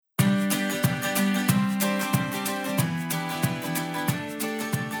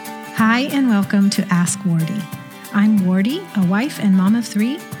Hi, and welcome to Ask Wardy. I'm Wardy, a wife and mom of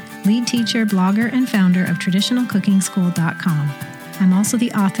 3, lead teacher, blogger, and founder of TraditionalCookingSchool.com. I'm also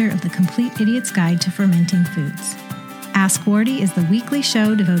the author of The Complete Idiot's Guide to Fermenting Foods. Ask Wardy is the weekly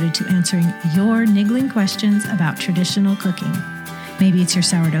show devoted to answering your niggling questions about traditional cooking. Maybe it's your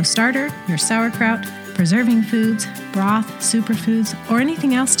sourdough starter, your sauerkraut, preserving foods, broth, superfoods, or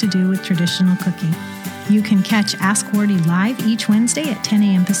anything else to do with traditional cooking. You can catch Ask Wardy live each Wednesday at 10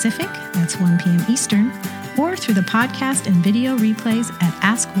 a.m. Pacific, that's 1 p.m. Eastern, or through the podcast and video replays at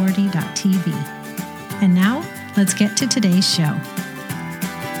askwardy.tv. And now, let's get to today's show.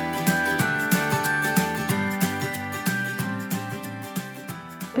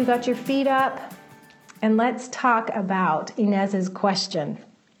 We got your feet up, and let's talk about Inez's question.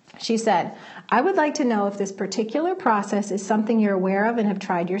 She said, I would like to know if this particular process is something you're aware of and have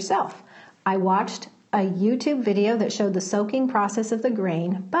tried yourself. I watched a YouTube video that showed the soaking process of the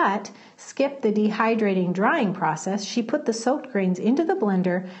grain, but skipped the dehydrating drying process. She put the soaked grains into the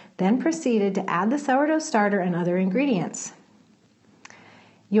blender, then proceeded to add the sourdough starter and other ingredients.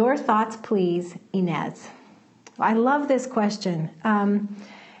 Your thoughts, please, Inez. I love this question, and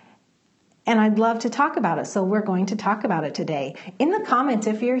I'd love to talk about it, so we're going to talk about it today. In the comments,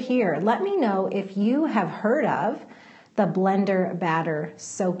 if you're here, let me know if you have heard of the blender batter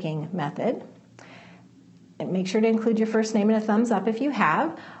soaking method. And make sure to include your first name and a thumbs up if you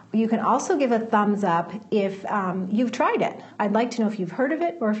have. You can also give a thumbs up if you've tried it. I'd like to know if you've heard of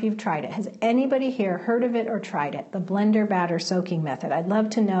it or if you've tried it. Has anybody here heard of it or tried it? The blender batter soaking method. I'd love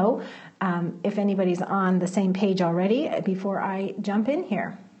to know if anybody's on the same page already before I jump in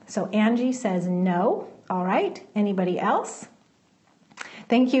here. So Angie says no. All right. Anybody else?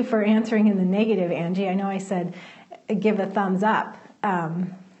 Thank you for answering in the negative, Angie. I know I said give a thumbs up.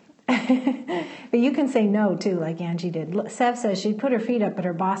 But you can say no, too, like Angie did. Sev says she'd put her feet up, but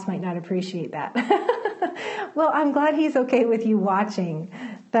her boss might not appreciate that. Well, I'm glad he's okay with you watching.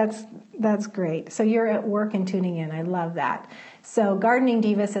 That's great. So you're at work and tuning in. I love that. So Gardening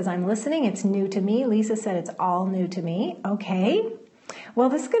Diva says, I'm listening. It's new to me. Lisa said it's all new to me. Okay. Well,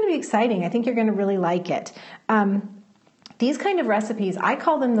 this is going to be exciting. I think you're going to really like it. These kind of recipes, I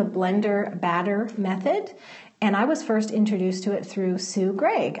call them the blender batter method. And I was first introduced to it through Sue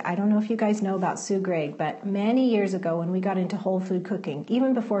Gregg. I don't know if you guys know about Sue Gregg, but many years ago when we got into whole food cooking,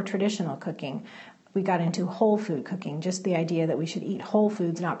 even before traditional cooking, we got into whole food cooking, just the idea that we should eat whole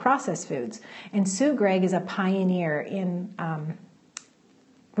foods, not processed foods. And Sue Gregg is a pioneer in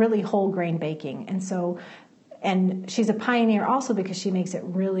really whole grain baking. And she's a pioneer also because she makes it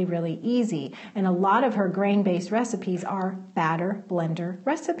really, really easy. And a lot of her grain-based recipes are batter blender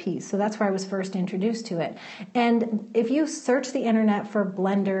recipes. So that's where I was first introduced to it. And if you search the internet for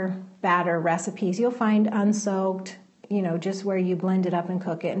blender batter recipes, you'll find unsoaked, just where you blend it up and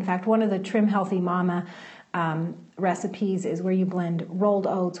cook it. In fact, one of the Trim Healthy Mama recipes is where you blend rolled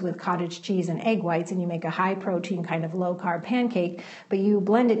oats with cottage cheese and egg whites, and you make a high protein kind of low carb pancake, but you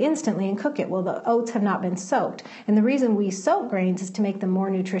blend it instantly and cook it. Well, the oats have not been soaked, and the reason we soak grains is to make them more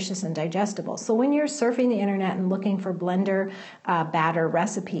nutritious and digestible. So when you're surfing the internet and looking for blender batter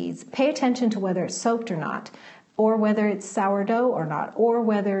recipes, pay attention to whether it's soaked or not, or whether it's sourdough or not, or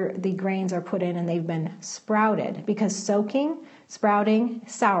whether the grains are put in and they've been sprouted, because soaking, sprouting,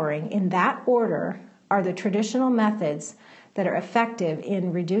 souring, in that order are the traditional methods that are effective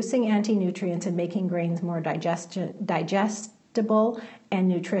in reducing anti-nutrients and making grains more digestible and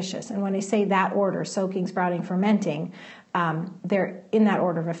nutritious. And when I say that order, soaking, sprouting, fermenting, they're in that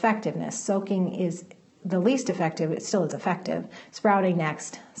order of effectiveness. Soaking is the least effective, it still is effective. Sprouting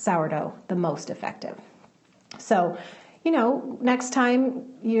next, sourdough, the most effective. So, next time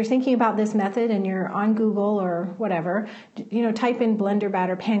you're thinking about this method and you're on Google or whatever, type in blender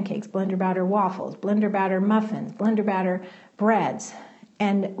batter pancakes, blender batter waffles, blender batter muffins, blender batter breads.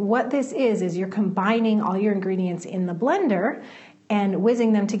 And what this is you're combining all your ingredients in the blender and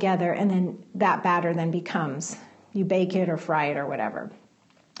whizzing them together, and then that batter then becomes, you bake it or fry it or whatever.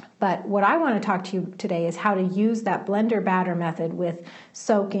 But what I want to talk to you today is how to use that blender batter method with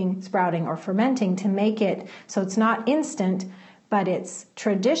soaking, sprouting, or fermenting to make it so it's not instant, but it's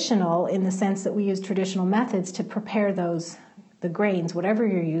traditional in the sense that we use traditional methods to prepare the grains, whatever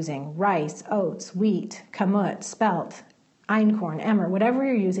you're using, rice, oats, wheat, kamut, spelt, einkorn, emmer, whatever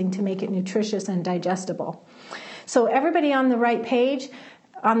you're using to make it nutritious and digestible. So everybody on the right page,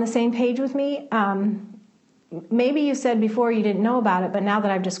 on the same page with me, maybe you said before you didn't know about it, but now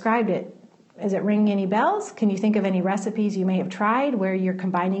that I've described it, is it ringing any bells? Can you think of any recipes you may have tried where you're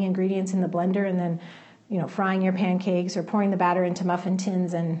combining ingredients in the blender and then frying your pancakes or pouring the batter into muffin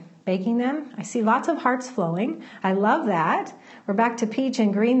tins and baking them. I see lots of hearts flowing. I love that. We're back to peach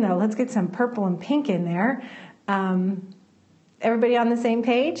and green though. Let's get some purple and pink in there. Everybody on the same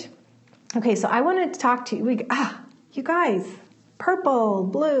page? Okay, so I wanted to talk to you. You guys, purple,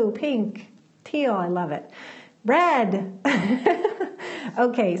 blue, pink, teal, I love it. Red.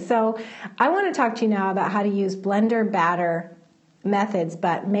 Okay, so I want to talk to you now about how to use blender batter methods,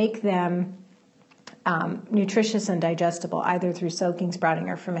 but make them nutritious and digestible, either through soaking, sprouting,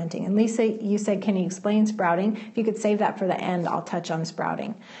 or fermenting. And Lisa, you said, can you explain sprouting? If you could save that for the end, I'll touch on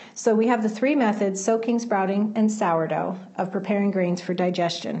sprouting. So we have the three methods, soaking, sprouting, and sourdough, of preparing grains for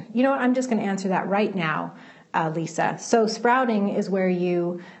digestion. You know what? I'm just going to answer that right now, Lisa. So sprouting is where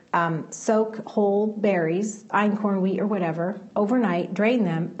you soak whole berries, einkorn, wheat, or whatever, overnight, drain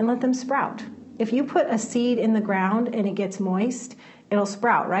them, and let them sprout. If you put a seed in the ground and it gets moist, it'll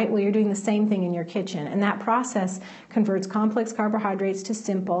sprout, right? Well, you're doing the same thing in your kitchen. And that process converts complex carbohydrates to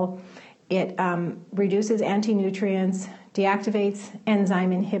simple. It reduces anti-nutrients, deactivates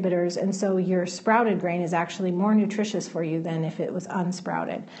enzyme inhibitors, and so your sprouted grain is actually more nutritious for you than if it was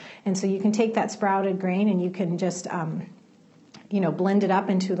unsprouted. And so you can take that sprouted grain and you can just blend it up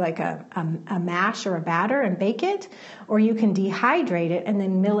into like a mash or a batter and bake it, or you can dehydrate it and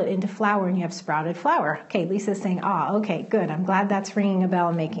then mill it into flour and you have sprouted flour. Okay, Lisa's saying, okay, good. I'm glad that's ringing a bell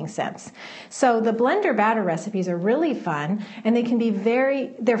and making sense. So the blender batter recipes are really fun, and they can be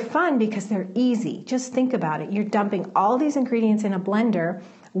they're fun because they're easy. Just think about it. You're dumping all these ingredients in a blender,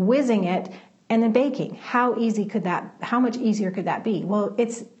 whizzing it, and then baking. How much easier could that be? Well,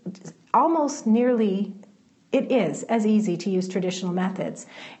 it's almost nearly... It is as easy to use traditional methods.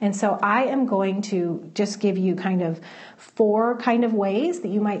 And so I am going to just give you kind of 4 kind of ways that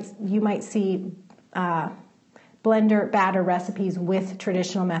you might see blender batter recipes with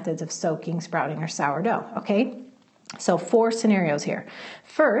traditional methods of soaking, sprouting, or sourdough. Okay? So 4 scenarios here.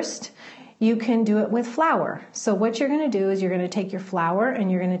 First, you can do it with flour. So what you're going to do is you're going to take your flour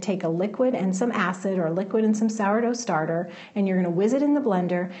and you're going to take a liquid and some acid, or a liquid and some sourdough starter, and you're going to whiz it in the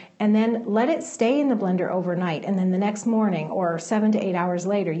blender and then let it stay in the blender overnight. And then the next morning, or 7 to 8 hours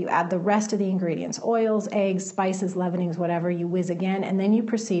later, you add the rest of the ingredients, oils, eggs, spices, leavenings, whatever, you whiz again, and then you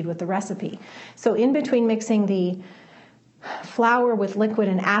proceed with the recipe. So in between mixing the flour with liquid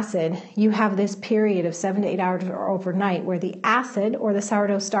and acid, you have this period of 7 to 8 hours or overnight where the acid or the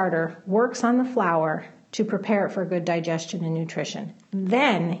sourdough starter works on the flour to prepare it for good digestion and nutrition.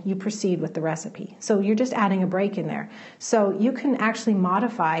 Then you proceed with the recipe. So you're just adding a break in there. So you can actually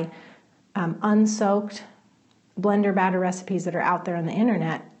modify unsoaked blender batter recipes that are out there on the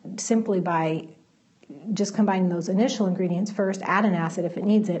internet simply by just combining those initial ingredients first, add an acid if it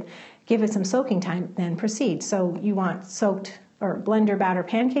needs it, give it some soaking time, then proceed. So you want soaked or blender batter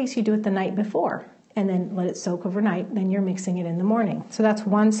pancakes, you do it the night before and then let it soak overnight, then you're mixing it in the morning. So that's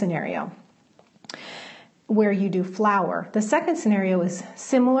one scenario where you do flour. The second scenario is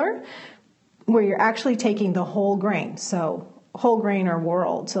similar, where you're actually taking the whole grain. So whole grain or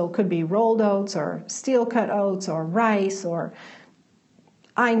rolled. So it could be rolled oats or steel cut oats or rice or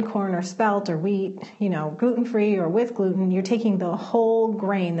einkorn or spelt or wheat, gluten-free or with gluten. You're taking the whole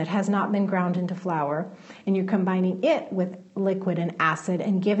grain that has not been ground into flour, and you're combining it with liquid and acid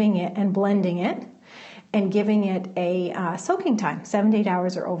and giving it and blending it and giving it a soaking time, 7 to 8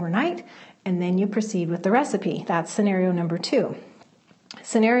 hours or overnight, and then you proceed with the recipe. That's scenario number 2.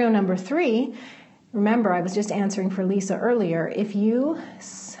 Scenario number 3, remember I was just answering for Lisa earlier, if you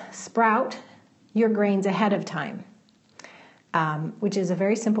sprout your grains ahead of time, which is a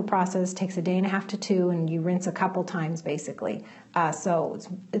very simple process, takes a day and a half to 2, and you rinse a couple times basically. So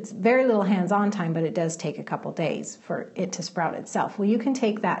it's very little hands-on time, but it does take a couple days for it to sprout itself. Well, you can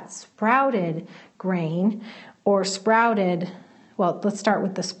take that sprouted grain or let's start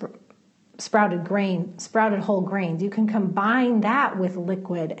with the sprouted whole grains. You can combine that with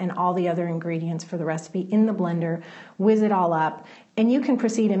liquid and all the other ingredients for the recipe in the blender, whiz it all up, and you can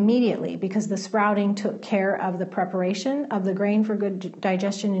proceed immediately because the sprouting took care of the preparation of the grain for good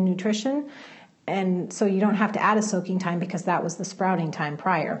digestion and nutrition. And so you don't have to add a soaking time because that was the sprouting time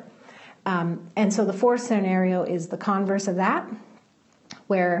prior. And so the 4th scenario is the converse of that,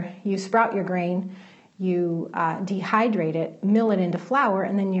 where you sprout your grain, you dehydrate it, mill it into flour,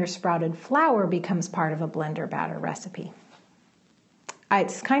 and then your sprouted flour becomes part of a blender batter recipe.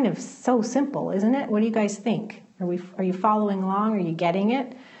 It's kind of so simple, isn't it? What do you guys think? Are you following along? Are you getting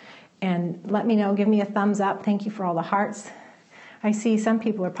it? And let me know. Give me a thumbs up. Thank you for all the hearts. I see some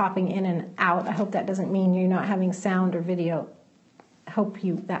people are popping in and out. I hope that doesn't mean you're not having sound or video.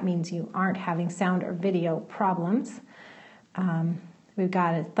 That means you aren't having sound or video problems. We've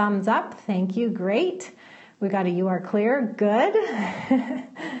got a thumbs up. Thank you. Great. We got a "you are clear." Good.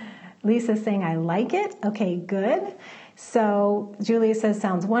 Lisa's saying, "I like it." Okay, good. So Julia says,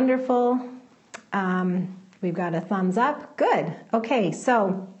 "Sounds wonderful." We've got a thumbs up. Good. Okay,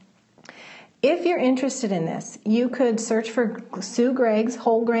 so if you're interested in this, you could search for Sue Gregg's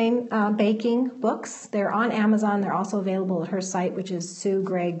whole grain baking books. They're on Amazon. They're also available at her site, which is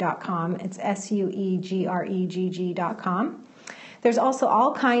suegregg.com. It's SUEGREGG.com. There's also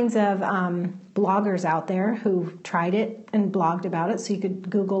all kinds of bloggers out there who've tried it and blogged about it, so you could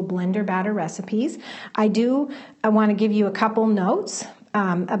Google blender batter recipes. I want to give you a couple notes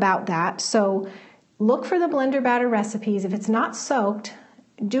about that. So look for the blender batter recipes. If it's not soaked,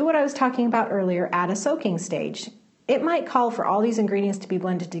 do what I was talking about earlier, add a soaking stage. It might call for all these ingredients to be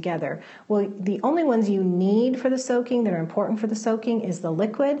blended together. Well, the only ones you need for the soaking that are important for the soaking is the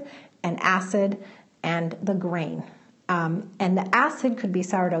liquid and acid and the grain. And the acid could be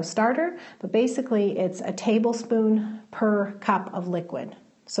sourdough starter, but basically it's a tablespoon per cup of liquid.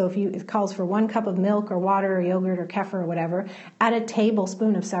 So if it calls for 1 cup of milk or water or yogurt or kefir or whatever, add a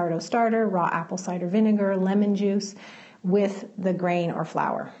tablespoon of sourdough starter, raw apple cider vinegar, lemon juice with the grain or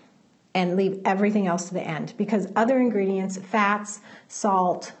flour, and leave everything else to the end, because other ingredients, fats,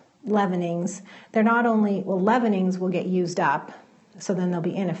 salt, leavenings, they're not only, leavenings will get used up, so then they'll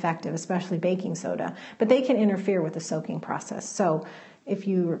be ineffective, especially baking soda, but they can interfere with the soaking process. So if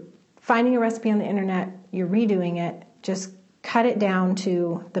you're finding a recipe on the internet, you're redoing it, just cut it down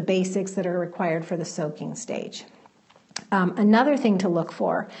to the basics that are required for the soaking stage. Another thing to look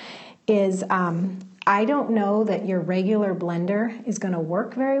for is, I don't know that your regular blender is going to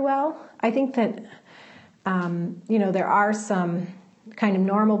work very well. I think that, there are some kind of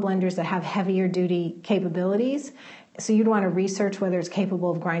normal blenders that have heavier duty capabilities. So you'd want to research whether it's capable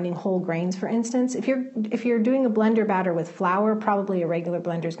of grinding whole grains, for instance. If you're doing a blender batter with flour, probably a regular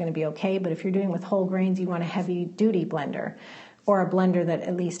blender is going to be okay. But if you're doing with whole grains, you want a heavy duty blender, or a blender that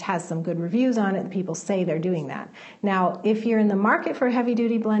at least has some good reviews on it. People say they're doing that. Now, if you're in the market for a heavy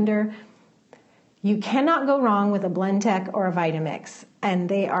duty blender, you cannot go wrong with a Blendtec or a Vitamix. And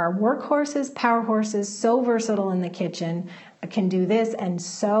they are workhorses, power horses, so versatile in the kitchen, can do this and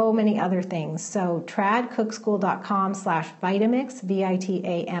so many other things. So tradcookschool.com/Vitamix,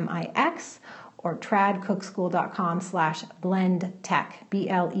 Vitamix, or tradcookschool.com/Blendtec,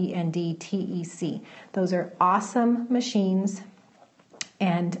 Blendtec. Those are awesome machines.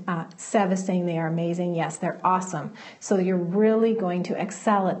 And Sev is saying they are amazing. Yes, they're awesome. So you're really going to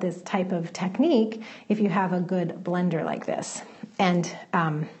excel at this type of technique if you have a good blender like this. And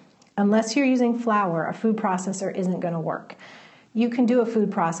unless you're using flour, a food processor isn't going to work. You can do a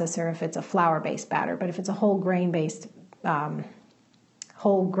food processor if it's a flour-based batter, but if it's a whole grain-based,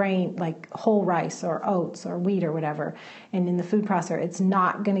 whole grain, like whole rice or oats or wheat or whatever, and in the food processor, it's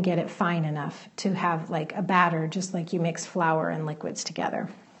not going to get it fine enough to have like a batter, just like you mix flour and liquids together.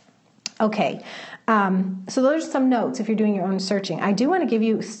 Okay, so those are some notes if you're doing your own searching. I do want to give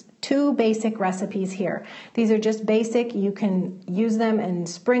you 2 basic recipes here. These are just basic. You can use them and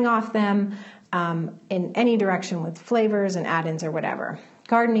spring off them in any direction with flavors and add-ins or whatever.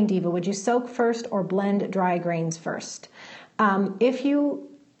 Gardening Diva, would you soak first or blend dry grains first?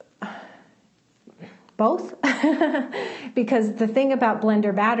 Both, because the thing about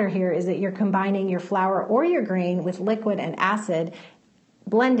blender batter here is that you're combining your flour or your grain with liquid and acid,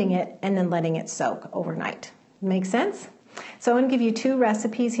 blending it, and then letting it soak overnight. Make sense? So I'm going to give you 2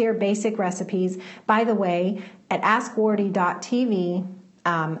 recipes here, basic recipes. By the way, at askwardy.tv,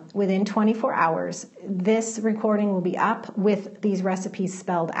 within 24 hours, this recording will be up with these recipes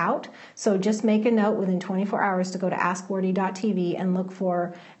spelled out. So just make a note within 24 hours to go to askwardy.tv and look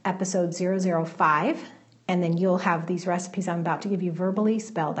for episode 005, and then you'll have these recipes I'm about to give you verbally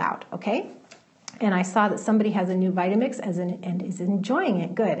spelled out, okay? And I saw that somebody has a new Vitamix and is enjoying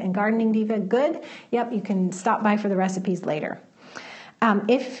it. Good. And Gardening Diva, good. Yep, you can stop by for the recipes later.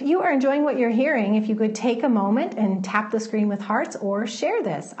 If you are enjoying what you're hearing, if you could take a moment and tap the screen with hearts or share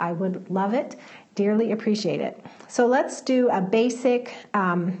this, I would love it, dearly appreciate it. So let's do a basic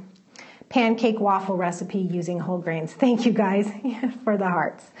pancake waffle recipe using whole grains. Thank you guys for the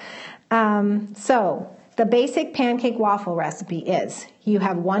hearts. So the basic pancake waffle recipe is you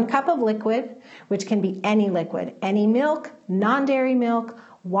have 1 cup of liquid, which can be any liquid, any milk, non-dairy milk,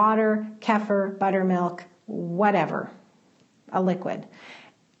 water, kefir, buttermilk, whatever. A liquid.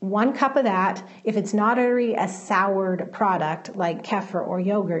 1 cup of that. If it's not already a soured product like kefir or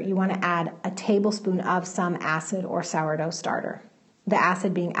yogurt, you want to add a tablespoon of some acid or sourdough starter. The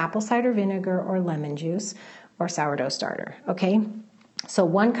acid being apple cider vinegar or lemon juice or sourdough starter. Okay? So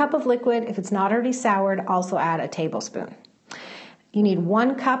 1 cup of liquid. If it's not already soured, also add a tablespoon. You need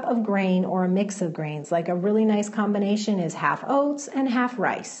 1 cup of grain or a mix of grains. Like a really nice combination is half oats and half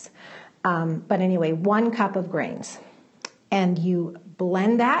rice. But anyway, 1 cup of grains. And you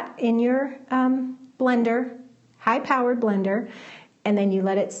blend that in your blender, high-powered blender, and then you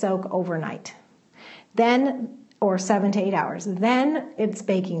let it soak overnight. Then, or 7 to 8 hours. Then it's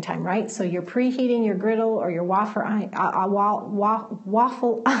baking time, right? So you're preheating your griddle or your waffle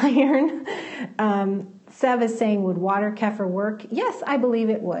iron. Sev is saying, would water kefir work? Yes, I believe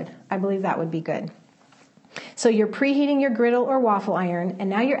it would. I believe that would be good. So you're preheating your griddle or waffle iron, and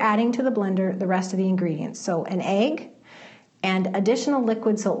now you're adding to the blender the rest of the ingredients. So an egg and additional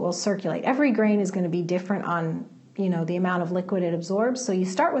liquid so it will circulate. Every grain is going to be different on the amount of liquid it absorbs. So you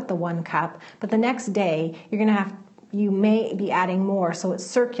start with the 1 cup, but the next day you may be adding more so it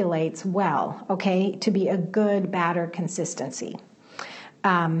circulates well, okay, to be a good batter consistency.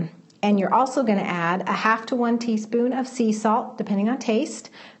 And you're also going to add a half to 1 teaspoon of sea salt, depending on taste,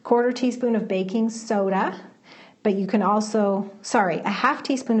 1/4 teaspoon of baking soda, but you can also, a half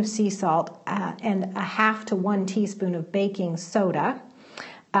teaspoon of sea salt and a half to 1 teaspoon of baking soda.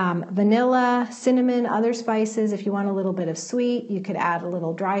 Vanilla, cinnamon, other spices. If you want a little bit of sweet, you could add a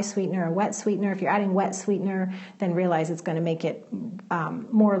little dry sweetener or wet sweetener. If you're adding wet sweetener, then realize it's going to make it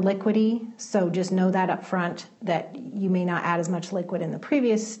more liquidy. So just know that up front that you may not add as much liquid in the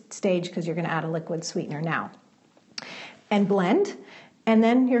previous stage because you're going to add a liquid sweetener now. And blend. And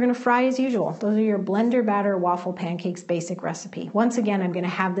then you're going to fry as usual. Those are your blender batter waffle pancakes basic recipe. Once again, I'm going to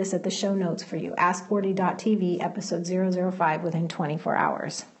have this at the show notes for you. AskWordy.tv, episode 005, within 24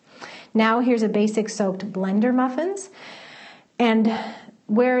 hours. Now here's a basic soaked blender muffins. And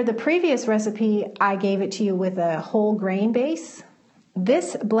where the previous recipe, I gave it to you with a whole grain base,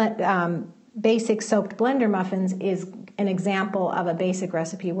 this basic soaked blender muffins is an example of a basic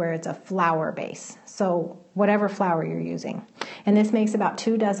recipe where it's a flour base. So whatever flour you're using. And this makes about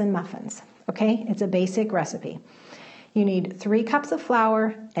 2 dozen muffins. Okay, it's a basic recipe. You need 3 cups of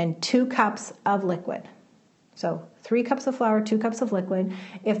flour and 2 cups of liquid. So 3 cups of flour, 2 cups of liquid.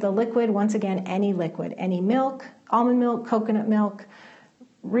 If the liquid, once again, any liquid, any milk, almond milk, coconut milk,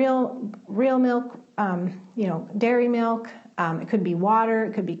 real milk, dairy milk, it could be water,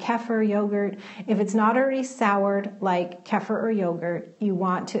 it could be kefir, yogurt. If it's not already soured like kefir or yogurt, you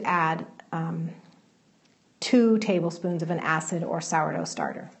want to add 2 tablespoons of an acid or sourdough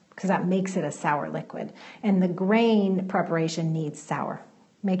starter because that makes it a sour liquid. And the grain preparation needs sour.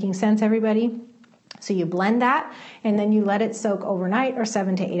 Making sense, everybody? So you blend that and then you let it soak overnight or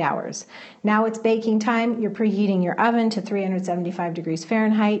 7 to 8 hours. Now it's baking time. You're preheating your oven to 375 degrees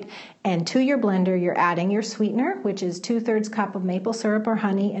Fahrenheit. And to your blender, you're adding your sweetener, which is 2/3 cup of maple syrup or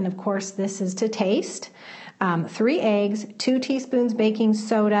honey. And of course, this is to taste. 3 eggs, 2 teaspoons baking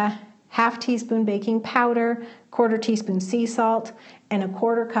soda, half teaspoon baking powder, 1/4 teaspoon sea salt, and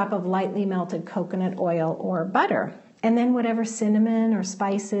 1/4 cup of lightly melted coconut oil or butter. And then whatever cinnamon or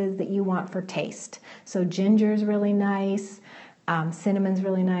spices that you want for taste. So ginger's really nice, cinnamon's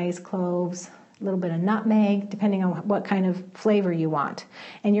really nice, cloves, a little bit of nutmeg, depending on what kind of flavor you want.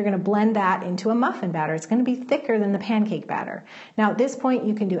 And you're going to blend that into a muffin batter. It's going to be thicker than the pancake batter. Now at this point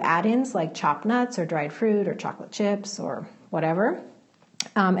you can do add-ins like chopped nuts or dried fruit or chocolate chips or whatever.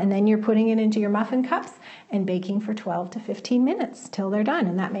 And then you're putting it into your muffin cups and baking for 12 to 15 minutes till they're done.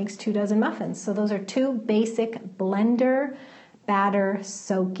 And that makes 2 dozen muffins. So those are 2 basic blender batter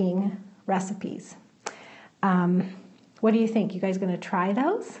soaking recipes. What do you think? You guys going to try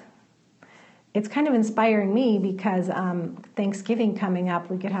those? It's kind of inspiring me because Thanksgiving coming up,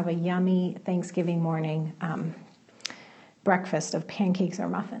 we could have a yummy Thanksgiving morning breakfast of pancakes or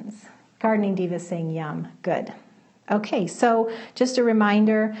muffins. Gardening Diva is saying yum. Good. Okay, so just a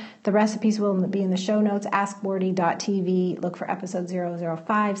reminder, the recipes will be in the show notes, askwordy.tv, look for episode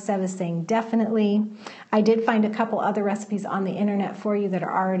 005, Sev is saying definitely. I did find a couple other recipes on the internet for you that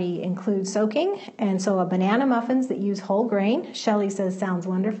are already include soaking, and so a banana muffins that use whole grain, Shelly says sounds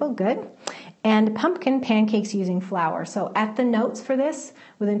wonderful, good, and pumpkin pancakes using flour. So at the notes for this,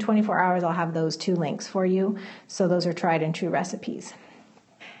 within 24 hours, I'll have those 2 links for you, so those are tried and true recipes.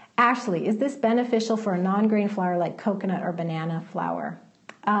 Ashley, is this beneficial for a non-grain flour like coconut or banana flour?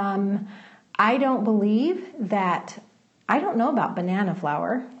 I don't believe that. I don't know about banana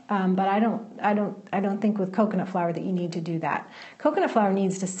flour, but I don't think with coconut flour that you need to do that. Coconut flour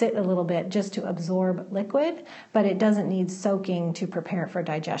needs to sit a little bit just to absorb liquid, but it doesn't need soaking to prepare it for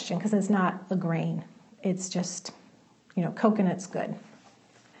digestion because it's not a grain. It's just, coconut's good.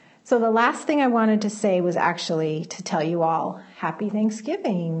 So the last thing I wanted to say was actually to tell you all Happy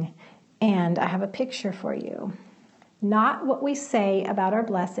Thanksgiving. And I have a picture for you. Not what we say about our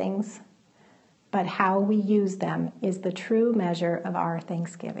blessings, but how we use them is the true measure of our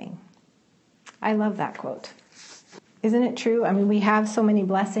thanksgiving. I love that quote. Isn't it true? I mean, we have so many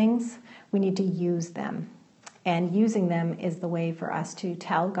blessings, we need to use them. And using them is the way for us to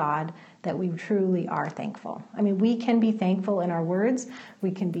tell God that we truly are thankful. I mean, we can be thankful in our words. We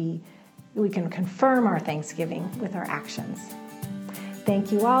can confirm our thanksgiving with our actions.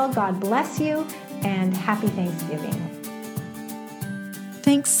 Thank you all. God bless you, and happy Thanksgiving.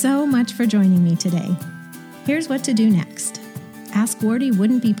 Thanks so much for joining me today. Here's what to do next. Ask Wardee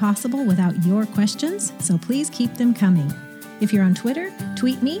wouldn't be possible without your questions, so please keep them coming. If you're on Twitter,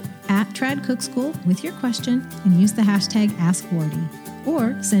 tweet me at Trad Cook School with your question and use the hashtag AskWardee,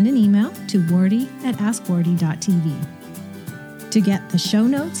 or send an email to wardee@askwardee.tv. To get the show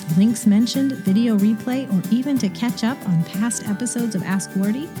notes, links mentioned, video replay, or even to catch up on past episodes of Ask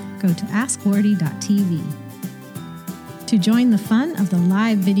Wardee, go to askwardee.tv. To join the fun of the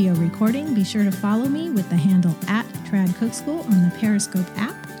live video recording, be sure to follow me with the handle @Trad Cook School on the Periscope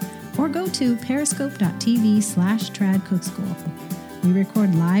app, or go to periscope.tv/TradCookSchool. We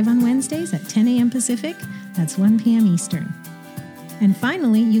record live on Wednesdays at 10 a.m. Pacific, that's 1 p.m. Eastern. And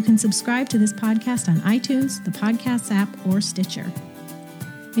finally, you can subscribe to this podcast on iTunes, the Podcasts app, or Stitcher.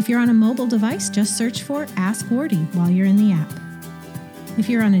 If you're on a mobile device, just search for Ask Wardee while you're in the app. If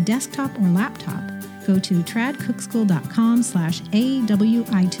you're on a desktop or laptop, go to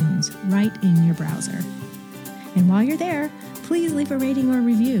tradcookschool.com/AWiTunes right in your browser. And while you're there, please leave a rating or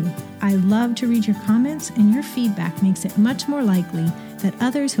review. I love to read your comments, and your feedback makes it much more likely that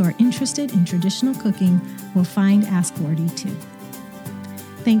others who are interested in traditional cooking will find Ask Wardee too.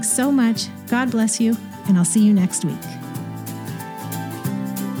 Thanks so much, God bless you, and I'll see you next week.